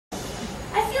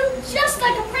just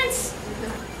like a prince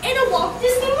in a Walt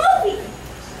Disney movie.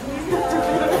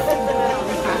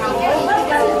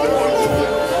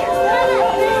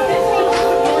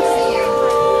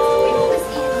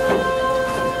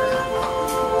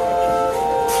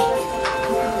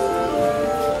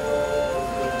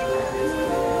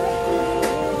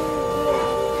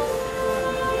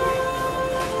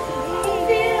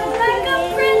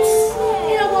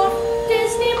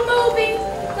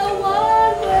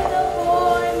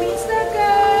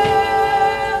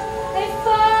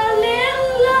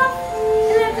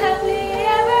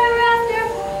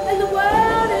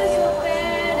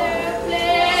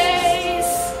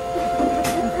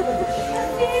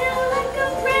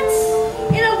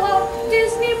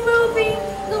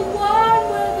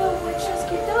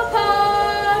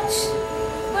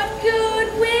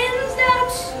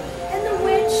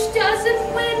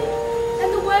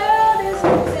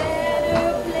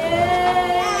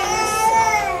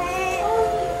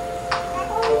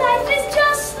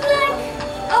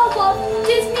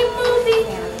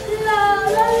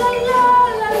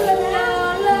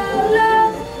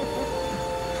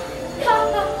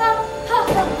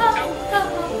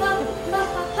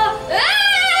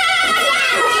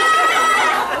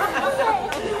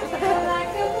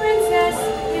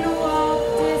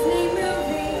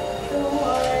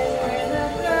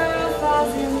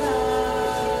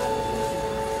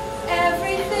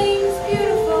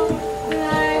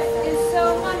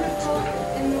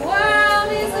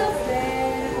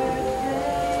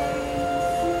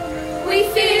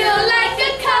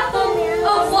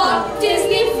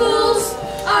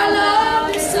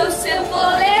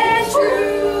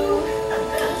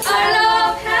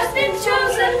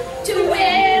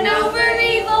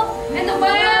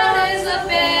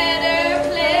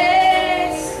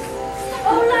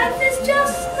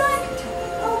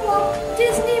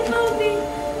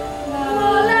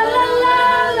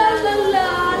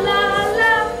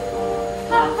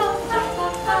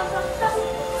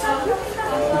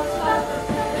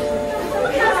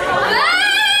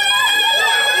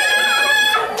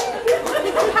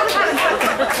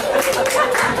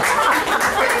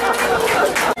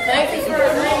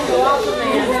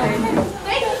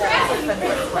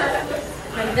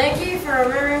 Thank you for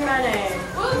remembering my name.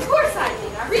 Well, of course I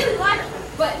did. I really like you.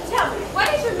 But tell me,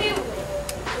 what is your middle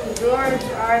name? George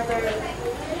Arthur,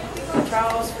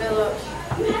 Charles Philip,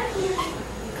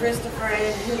 Christopher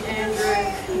Andrew,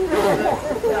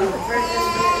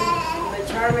 but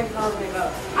Charming calls me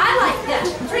both. I like that.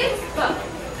 Prince both.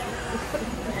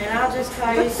 And I'll just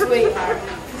call you Sweetheart.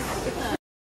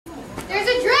 There's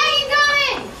a dragon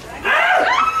coming!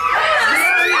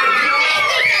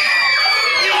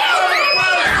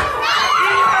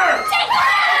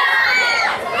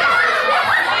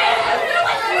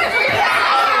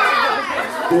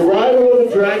 The arrival of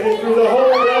the dragon threw the whole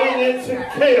wedding into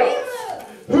chaos.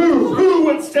 Who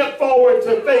would step forward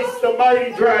to face the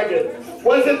mighty dragon?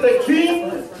 Was it the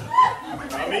king?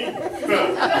 Not me.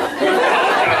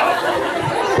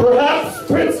 Perhaps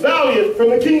Prince Valiant from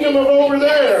the kingdom of over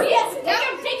there? Yes,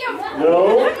 take him.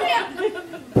 No.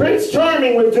 Prince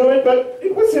Charming would do it, but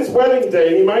it was his wedding day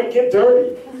and he might get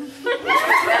dirty.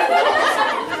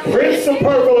 Prince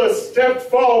Superfluous stepped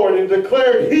forward and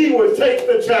declared he would take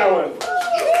the challenge.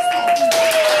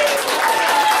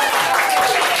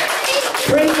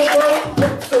 Prince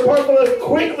Superfluous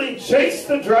quickly chased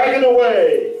the dragon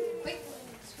away.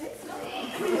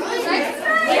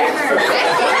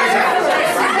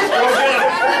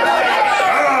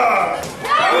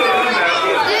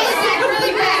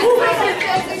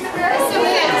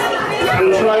 The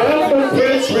triumphant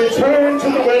prince returned to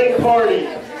the wedding party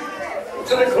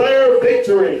to declare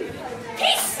victory.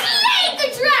 He slayed the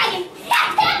dragon!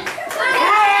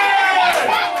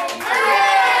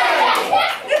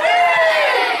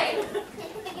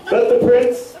 But the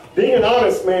prince, being an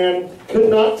honest man, could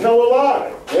not tell a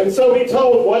lie, and so he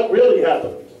told what really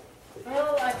happened.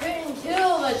 Well, I couldn't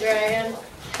kill the dragon,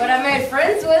 but I made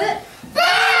friends with it.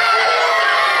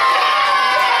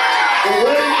 The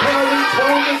wedding party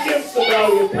turned against the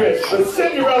valiant prince, but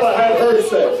Cinderella had her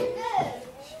say.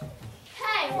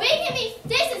 Hey, we can be,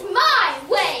 this is my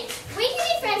way. We can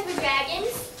be friends with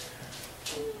dragons.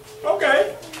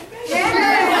 Okay.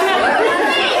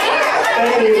 And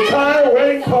the entire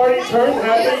wedding party turned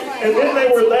happy, and then they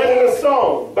were led in a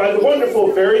song by the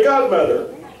wonderful fairy godmother.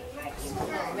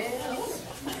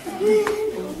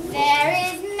 There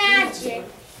is magic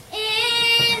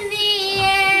in the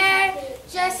air.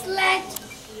 Just let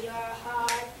your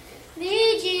heart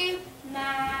lead you,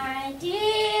 my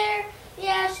dear.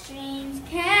 Your dreams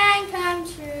can come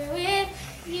true if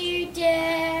you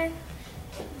dare.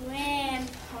 When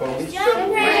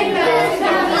Rainbows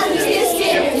come from the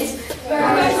distance.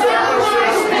 Birds of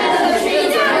marshmallow trees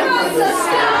down from the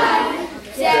sky.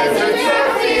 Deserts are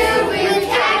filled with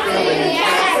cackling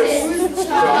asses.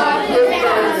 Chocolate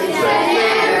fountains that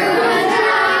never run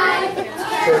dry.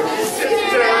 Turkeys sit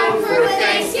down for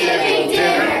Thanksgiving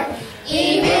dinner.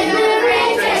 Even the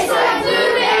rain tastes like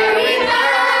blueberry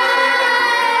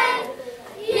pie.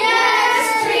 Yes,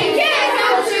 dreams can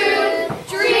come true.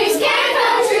 Dreams can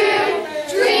come true.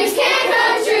 Dreams can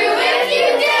come true if you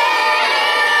dare.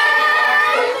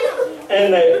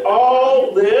 And they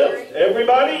all lived,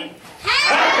 everybody,